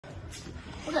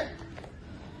Okay.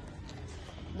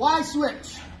 Why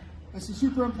switch? This is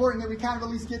super important that we kind of at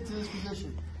least get to this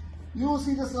position. You will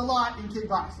see this a lot in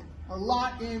kickboxing. A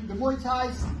lot in the Muay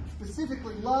Thai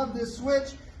specifically love this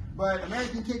switch, but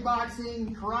American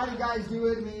kickboxing, karate guys do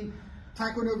it. I mean,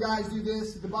 Taekwondo guys do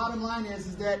this. The bottom line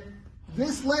is that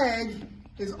this leg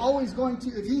is always going to,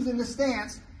 if he's in this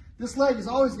stance, this leg is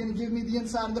always going to give me the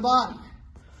inside of the body,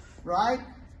 right?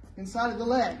 Inside of the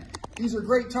leg. These are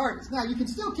great targets. Now, you can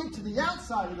still kick to the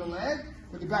outside of the leg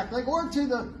with the back leg, or to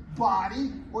the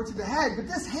body, or to the head, but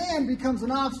this hand becomes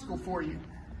an obstacle for you,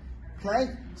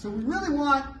 okay? So we really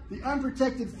want the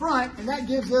unprotected front, and that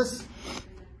gives us,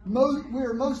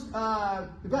 the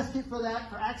best kick for that,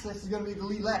 for access, is going to be the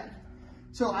lead leg.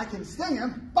 So I can sting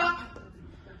him, bop,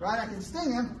 right? I can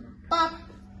sting him, bop,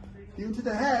 even to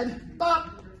the head,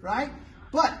 bop, right?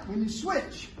 But when you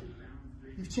switch,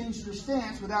 you've changed your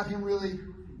stance without him really,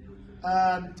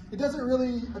 it doesn't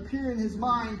really appear in his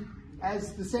mind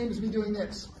as the same as me doing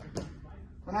this.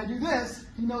 When I do this,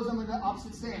 he knows I'm in the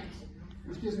opposite stance,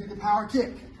 which gives me the power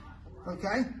kick,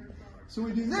 okay? So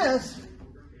when we do this,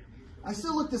 I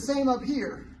still look the same up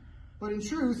here, but in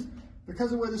truth,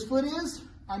 because of where this foot is,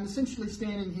 I'm essentially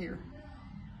standing here.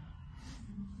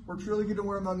 Works really good to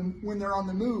when they're on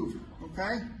the move,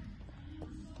 okay?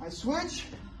 I switch,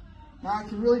 now I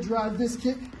can really drive this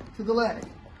kick to the leg,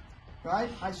 right?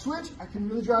 I switch, I can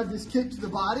really drive this kick to the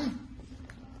body.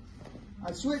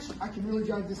 I switch, I can really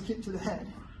drive this kick to the head.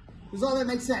 Does all that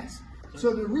make sense?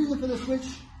 So the reason for the switch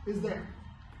is there,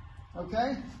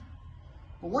 okay?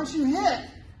 But once you hit,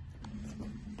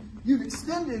 you've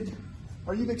expended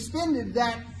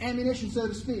that ammunition, so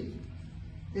to speak.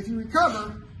 If you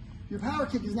recover, your power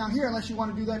kick is now here unless you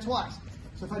want to do that twice.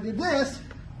 So if I did this,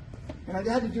 and I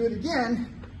had to do it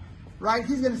again, right,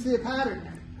 he's going to see a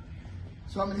pattern.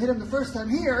 So I'm going to hit him the first time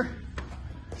here,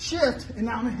 shift, and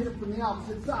now I'm going to hit him from the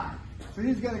opposite side. So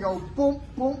he's going to go boom,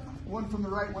 boom, one from the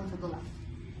right, one from the left.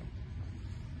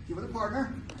 Give it a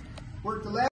partner, work the left.